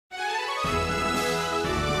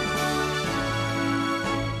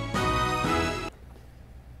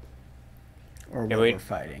Or what we're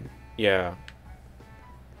fighting. Yeah.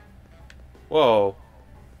 Whoa.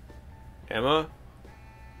 Emma?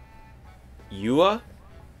 Yua?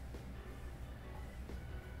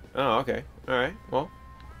 Oh, okay. Alright, well.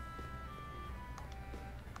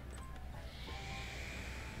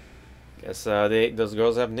 Guess those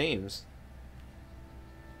girls have names.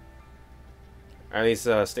 Or at least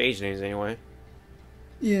stage names anyway.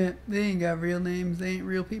 Yeah, they ain't got real names. They ain't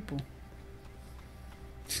real people.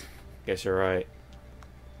 Guess you're right.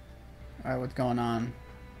 Alright, what's going on?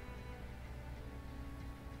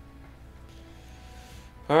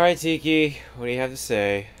 Alright, Tiki. What do you have to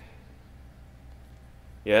say?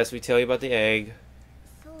 Yes, we tell you about the egg.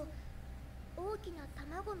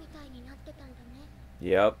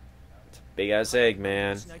 Yep. It's a big ass egg,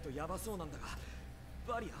 man.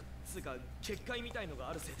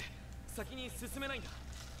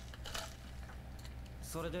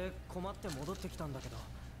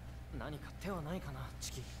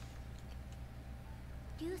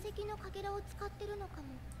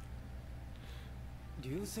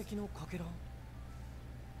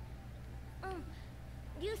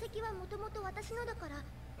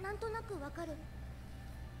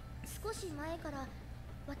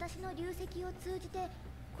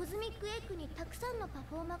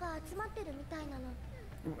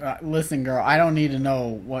 Listen, girl, I don't need to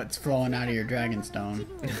know what's flowing out of your dragonstone.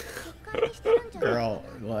 Girl,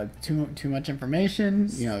 too much information.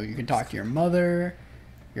 You know, you can talk to your mother,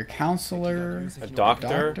 your counselor, a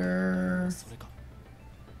doctor.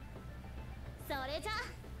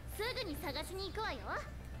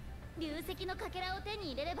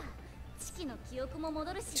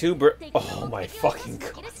 Oh my fucking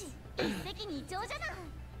god.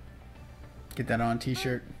 Get that on a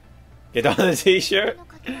t-shirt. Get on a t-shirt.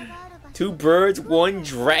 2 birds, 1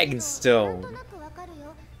 dragonstone.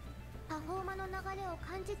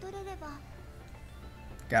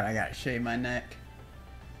 God, I gotta shave my neck.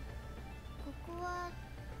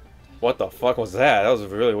 What the fuck was that? That was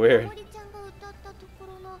really weird.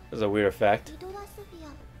 That was a weird effect.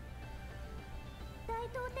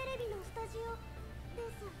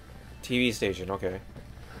 TV station, okay.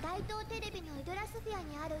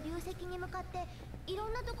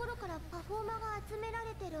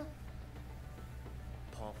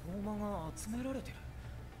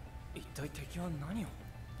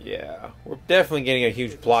 Yeah, we're definitely getting a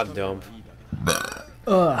huge plot dump.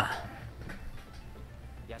 Ugh.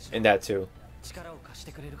 And that too.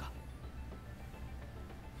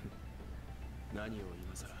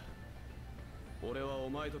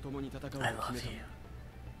 I love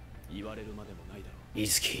you.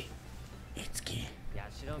 Itsuki.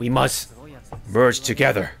 We must merge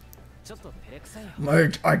together.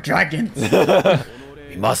 Merge our dragons.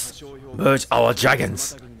 We must merge our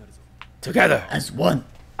dragons together As one.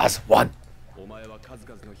 as one.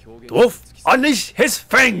 Dwarf, unleash his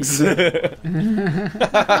fangs!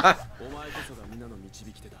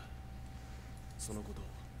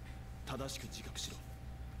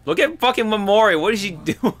 Look at fucking Mamori. What did she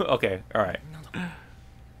do? Okay, alright.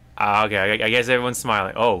 Okay, I guess everyone's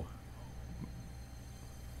smiling. Oh.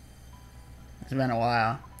 It's been a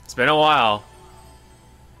while. It's been a while.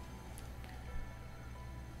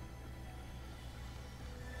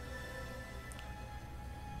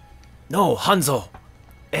 No, Hanzo.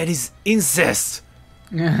 It is incest.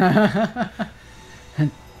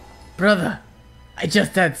 Brother, I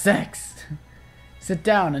just had sex. Sit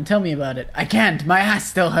down and tell me about it. I can't. My ass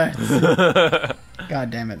still hurts. God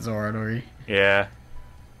damn it, Zoradori. Yeah.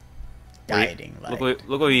 Guiding light.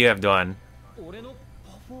 Look what you have done.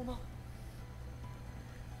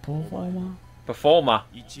 Performer.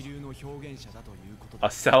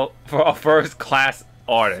 For a first-class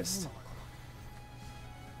artist.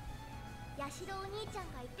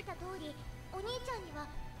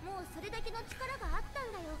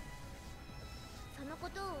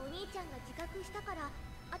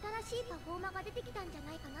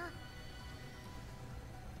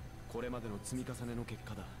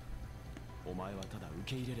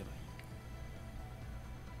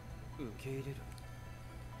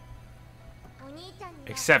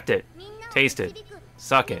 Accept it. Taste it.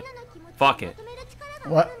 Suck it. Fuck it.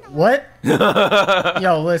 What?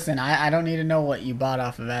 Yo, listen, I don't need to know what you bought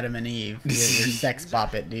off of Adam and Eve. Your sex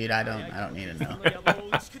bop it, dude. I don't need to know.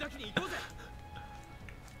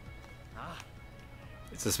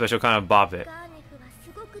 It's a special kind of bop it.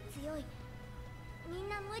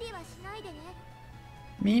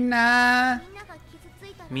 Minna.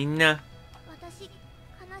 Minna.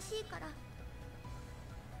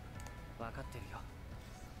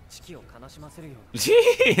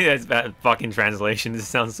 That's bad fucking translation. This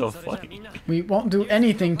sounds so funny. We won't do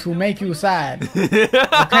anything to make you sad.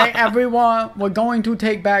 Okay, everyone, we're going to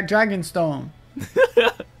take back Dragonstone.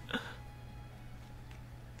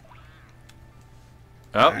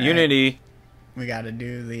 Oh, right. Unity. We gotta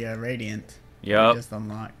do the Radiant. Yup. Just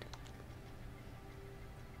unlocked.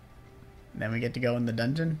 Then we get to go in the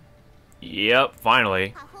dungeon? Yep,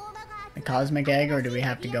 finally. The Cosmic Egg, or do we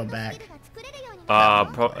have to go back? It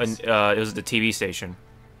was the TV station.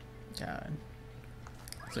 God.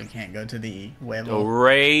 So we can't go to the Huevo. The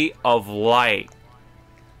Ray of Light.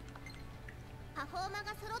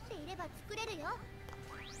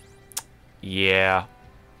 Yeah.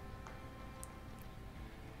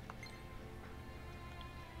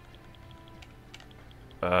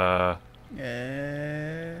 Oh,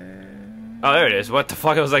 there it is. What the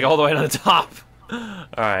fuck? It was like all the way to the top.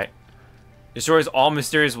 Alright. Destroys all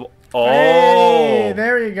mysterious... Oh! Hey,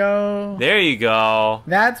 there you go. There you go.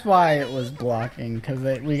 That's why it was blocking, because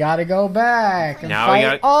we gotta go back and now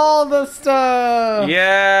fight all the stuff.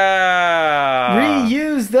 Yeah!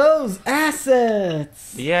 Reuse those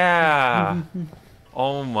assets. Yeah.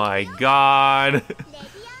 Oh my god.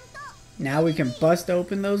 Now we can bust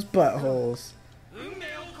open those buttholes.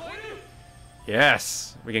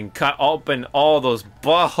 Yes. We can cut open all those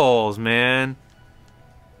buttholes, man.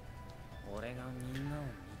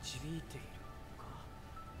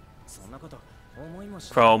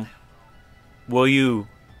 Chrome, will you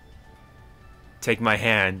take my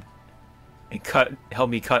hand and help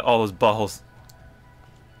me cut all those buttholes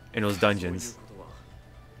in those dungeons?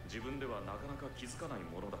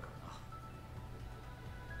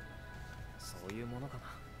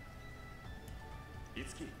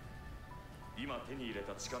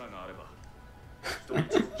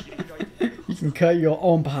 You can cut your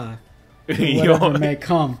own path. Whatever may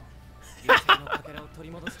come.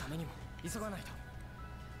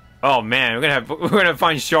 Oh man, we're gonna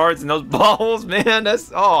find shards in those balls, man. That's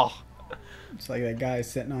It's like that guy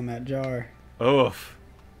sitting on that jar. Oof.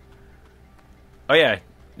 Oh yeah,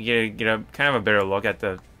 you get a kind of a better look at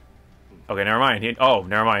the. Okay, never mind.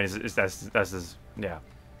 Never mind. That's his. Yeah.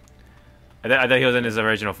 I thought he was in his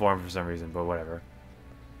original form for some reason, but whatever.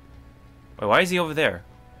 Wait, why is he over there?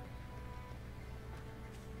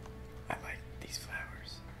 I like these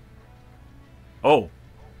flowers. Oh.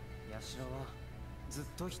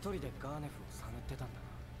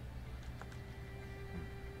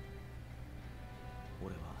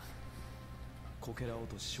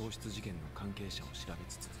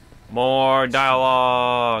 More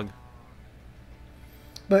dialogue.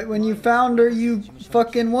 But when you found her, you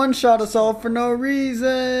fucking one-shot us all for no reason.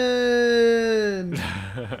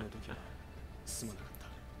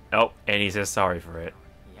 Oh, and he says sorry for it.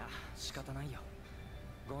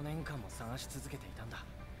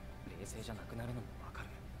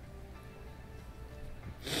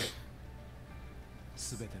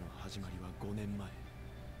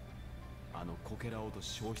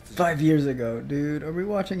 Five years ago, dude. Are we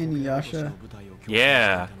watching Inuyasha?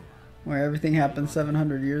 Yeah. Where everything happened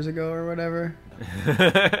 700 years ago or whatever?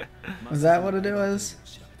 Was that what it was?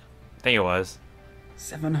 I think it was.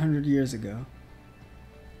 700 years ago.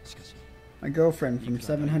 My girlfriend from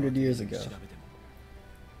 700 years ago.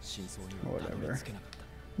 Or whatever.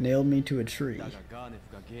 Nailed me to a tree.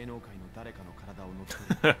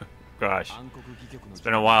 Gosh. It's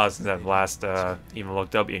been a while since I've last even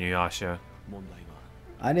looked up Inuyasha.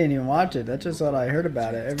 I didn't even watch it. That's just what I heard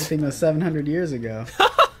about it. Everything was 700 years ago.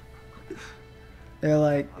 They're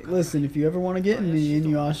like, listen, if you ever want to get into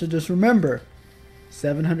Inuyasha, just remember,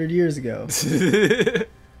 700 years ago.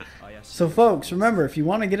 So folks, remember, if you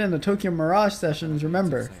want to get into Tokyo Mirage sessions,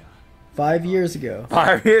 remember, 5 years ago.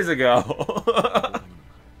 5 years ago.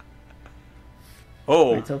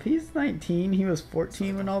 Oh. Wait, so if he's 19, he was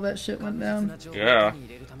 14 when all that shit went down? Yeah.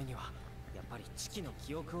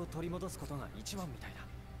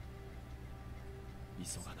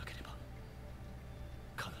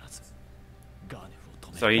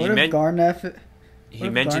 So he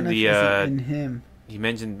mentioned in him? He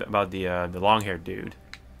mentioned about the long-haired dude.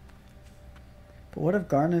 But what if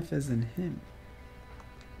Garneth is in him?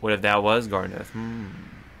 What if that was Garneth?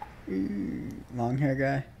 Long hair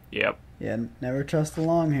guy? Yep. Yeah, never trust the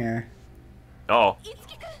long hair. Oh.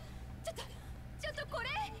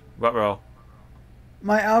 What, bro?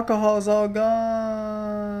 My alcohol is all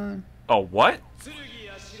gone. Oh, what?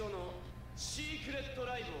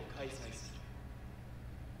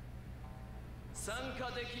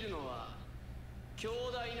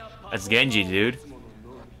 That's Genji, dude.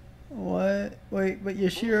 What? Wait, but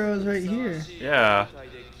Yashiro's right here. Yeah.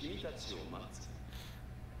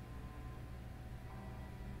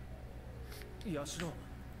 ヤシロ、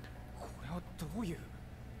これはどういう。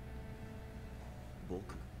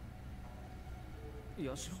僕。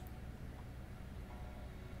ヤシロ。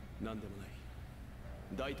なんでもない。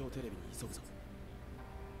大東テレビに急ぐぞ。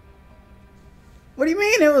 What do you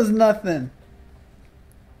mean it was nothing?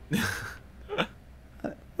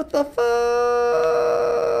 What the fuck?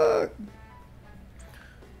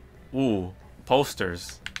 Ooh,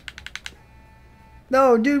 posters.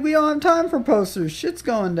 No, dude, we don't have time for posters. Shit's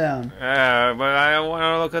going down. Yeah, but I want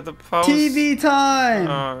to look at the post. TV time.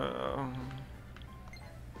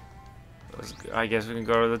 I guess we can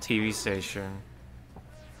go to the TV station.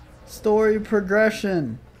 Story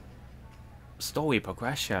progression. Story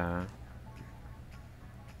progression.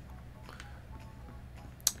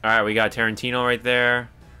 Alright, we got Tarantino right there.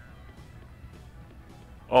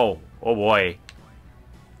 Oh boy.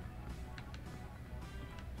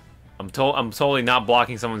 I'm totally not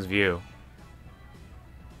blocking someone's view.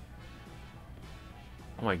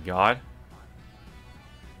 Oh my god.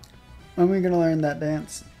 When are we gonna learn that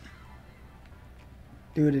dance?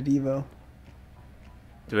 Do it at Evo.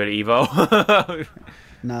 Do it at Evo?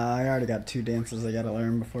 Nah, I already got 2 dances I gotta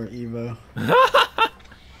learn before Evo.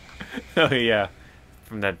 Oh yeah.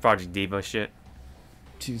 From that Project Devo shit.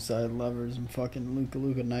 2 side levers and fucking Luka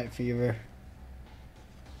Luka Night Fever.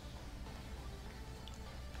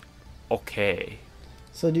 Okay.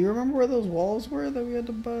 So do you remember where those walls were that we had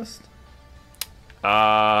to bust?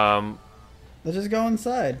 Let's just go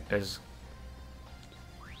inside. There's...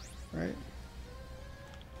 Right?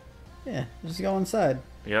 Yeah, just go inside.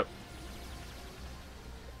 Yep.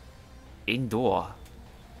 Indoor.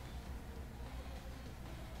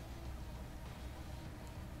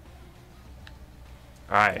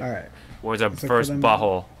 Alright. Where's our first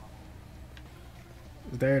butthole?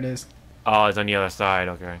 There it is. Oh, it's on the other side,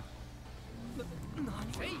 okay.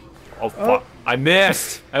 Oh, fuck. I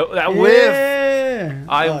missed! That whiff!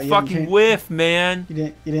 I fucking whiff, man!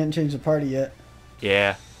 You didn't change the party yet.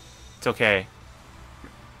 Yeah. It's okay.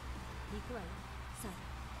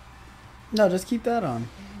 No, just keep that on.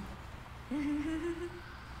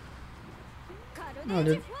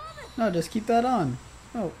 No, just keep that on.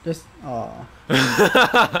 No, just... Aw.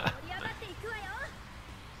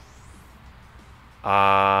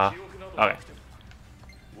 Okay.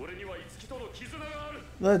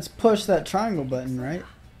 Let's push that triangle button, right?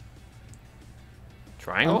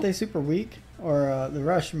 Triangle? Aren't they super weak? Or the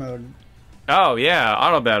rush mode? Oh, yeah.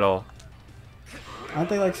 Auto battle. Aren't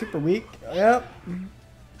they like super weak? Yep.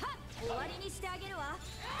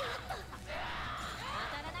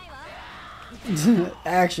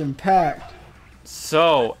 Action packed.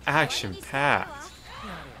 So action packed.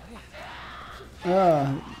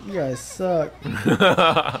 You guys suck.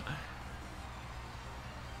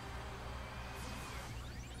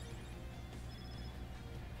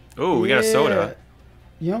 Ooh, we got a soda.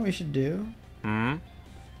 You know what we should do? Hmm?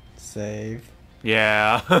 Save.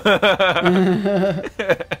 Yeah.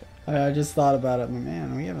 I just thought about it.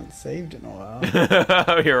 Man, we haven't saved in a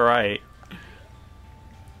while. You're right.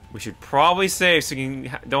 We should probably save so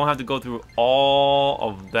you don't have to go through all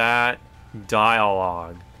of that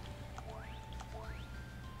dialogue.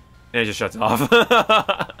 And it just shuts off.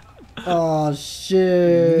 Oh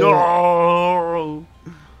shit! No.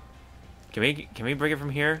 Can we break it from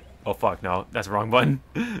here? Oh fuck, no, that's the wrong button.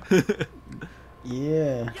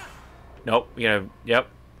 Yeah. Nope. We gotta. Yep.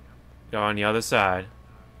 Go on the other side.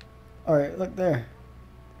 All right, look there.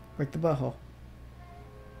 Break the butthole.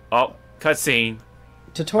 Oh, cutscene.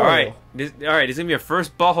 Tutorial. All right. This is gonna be our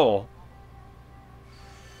first butthole.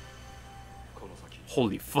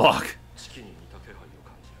 Holy fuck.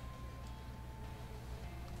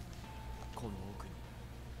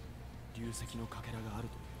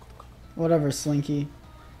 Whatever, Slinky.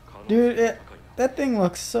 Dude, that thing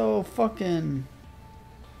looks so fucking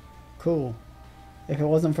cool. If it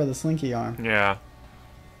wasn't for the Slinky arm. Yeah.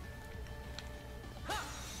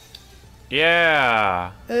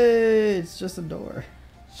 Yeah. Hey, it's just a door.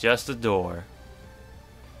 Just a door.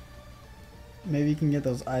 Maybe you can get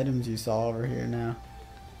those items you saw over here now.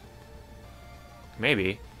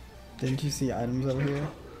 Maybe. Didn't you see items over here?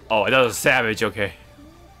 Oh, that was a savage. Okay.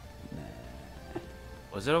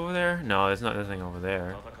 Was it over there? No, there's not nothing over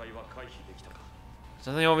there. There's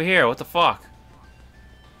nothing over here. What the fuck?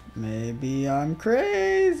 Maybe I'm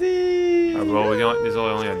crazy. Alright, well, there's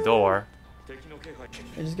only a door.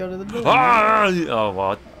 I just go to the door. Ah! Oh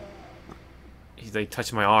well. He's like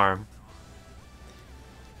touching my arm.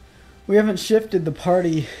 We haven't shifted the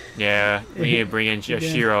party. Yeah, we need to bring in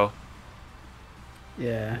Shiro.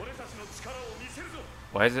 Yeah.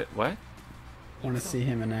 Why is it? What? I want to see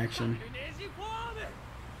him in action.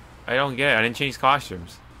 I don't get it. I didn't change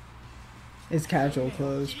costumes. It's casual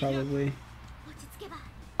clothes, probably.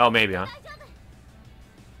 Oh, maybe, huh?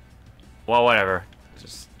 Well, whatever.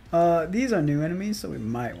 Just These are new enemies, so we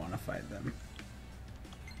might want to fight them.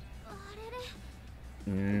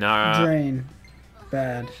 nah. Drain.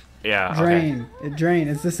 Bad. Yeah. Drain. It drain.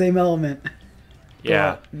 It's the same element. Go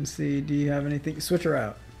Yeah. up and see. Do you have anything? Switch her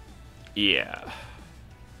out. Yeah.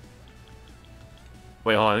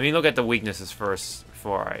 Wait, hold on. Let me look at the weaknesses first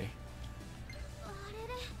before I.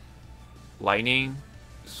 Lightning,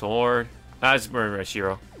 sword. That's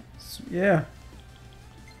Shiro. Yeah.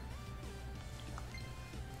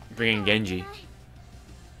 Bringing Genji.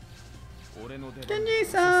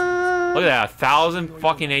 Genji-san! Look at that, 1,000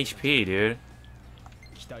 fucking HP, dude.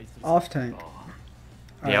 Off tank.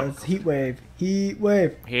 Alright, Yep. let's heat wave. Heat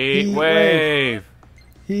wave. Heat wave.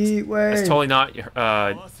 Heat wave. That's totally not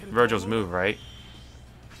Virgil's move, right?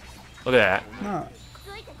 Look at that. No.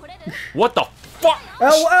 What the fuck?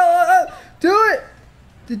 Oh, do it!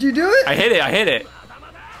 Did you do it? I hit it. I hit it.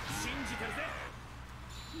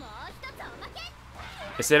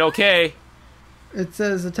 I said okay. It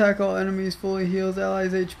says attack all enemies, fully heals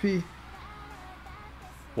allies' HP.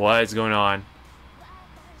 What is going on?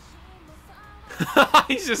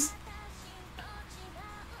 He's just.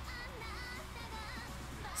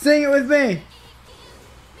 Sing it with me.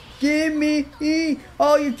 Give me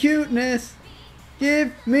all your cuteness.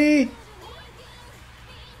 Give me.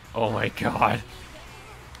 Oh my god.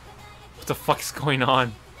 What the fuck is going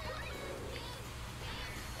on?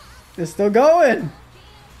 It's still going.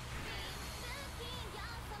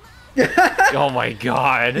 Oh my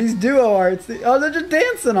god. These duo arts. Oh, they're just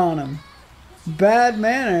dancing on him. Bad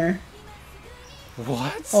manner.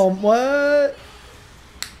 What? Oh, what?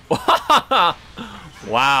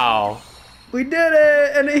 Wow. We did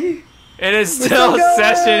it, and he. It is We're still still going.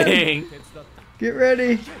 sessioning. Get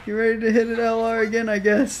ready. Get ready to hit an LR again, I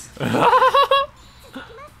guess.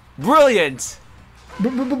 Brilliant.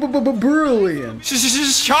 Brilliant.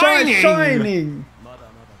 Shining. Shining.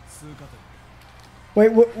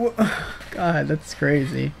 Wait, what? God, that's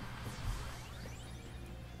crazy.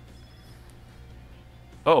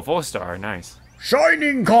 Oh, 4-star. Nice.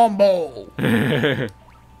 Shining combo.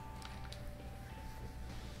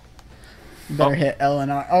 Better hit L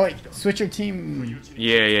and R. Oh wait, switch your team.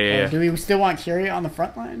 Yeah. Do we still want Kyria on the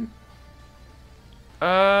front line?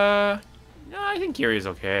 No, I think Kiri's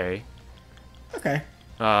okay. Okay.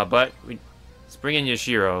 But let's bring in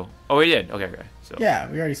Yashiro. Oh, we did. Okay. So. Yeah,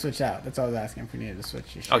 we already switched out. That's all I was asking if we needed to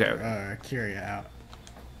switch Yashiro, Okay. Kyria out.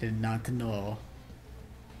 Did not know.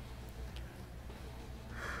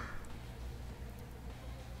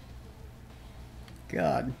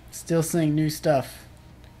 God, still seeing new stuff.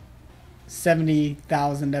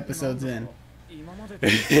 70,000 episodes in.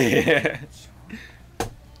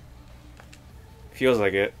 Feels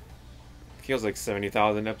like it. Feels like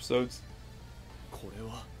 70,000 episodes.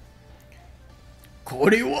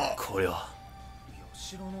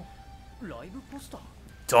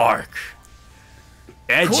 Dark.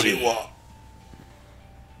 Edgy.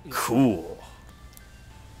 Cool.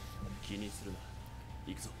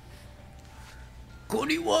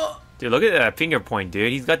 Dude, look at that finger point,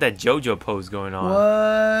 dude. He's got that JoJo pose going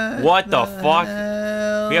on. What the fuck?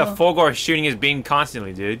 Hell? We have Fulgor shooting his beam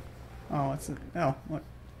constantly, dude. Oh, what's it? Oh, what?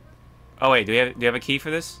 Oh wait, do you have a key for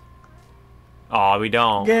this? Oh, we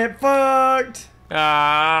don't. Get fucked!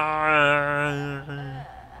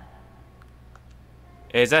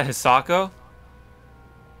 Is that Hisako?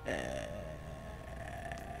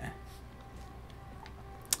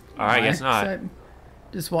 Alright, I guess not. So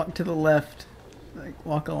just walk to the left. Like,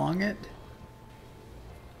 walk along it.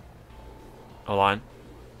 Hold on.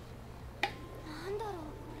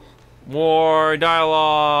 More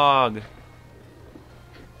dialogue.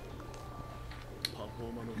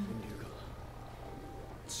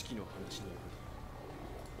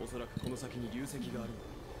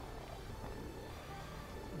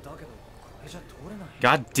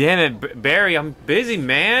 God damn it, Barry, I'm busy,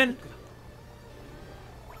 man.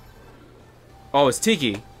 Oh, it's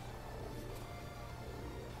Tiki.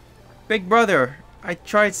 Big brother, I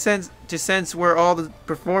tried to sense where all the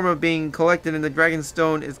performer being collected in the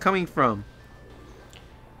Dragonstone is coming from.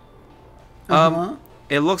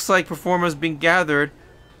 It looks like performers being gathered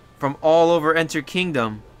from all over Enter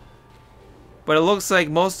Kingdom. But it looks like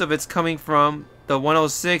most of it's coming from the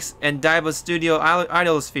 106 and Daiba Studio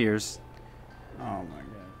Idolospheres. Oh my god.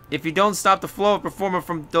 If you don't stop the flow of performer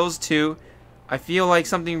from those two, I feel like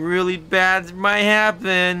something really bad might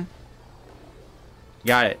happen.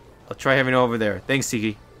 Got it. I'll try having it over there. Thanks,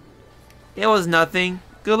 Tiki. It was nothing.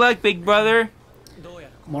 Good luck, big brother.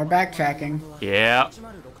 More backtracking. Yeah.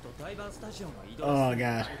 Oh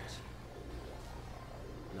god.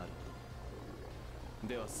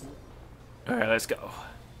 ではす All right, let's go.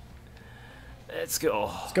 Let's go.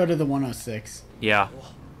 Let's go to the 106. Yeah.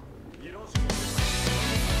 お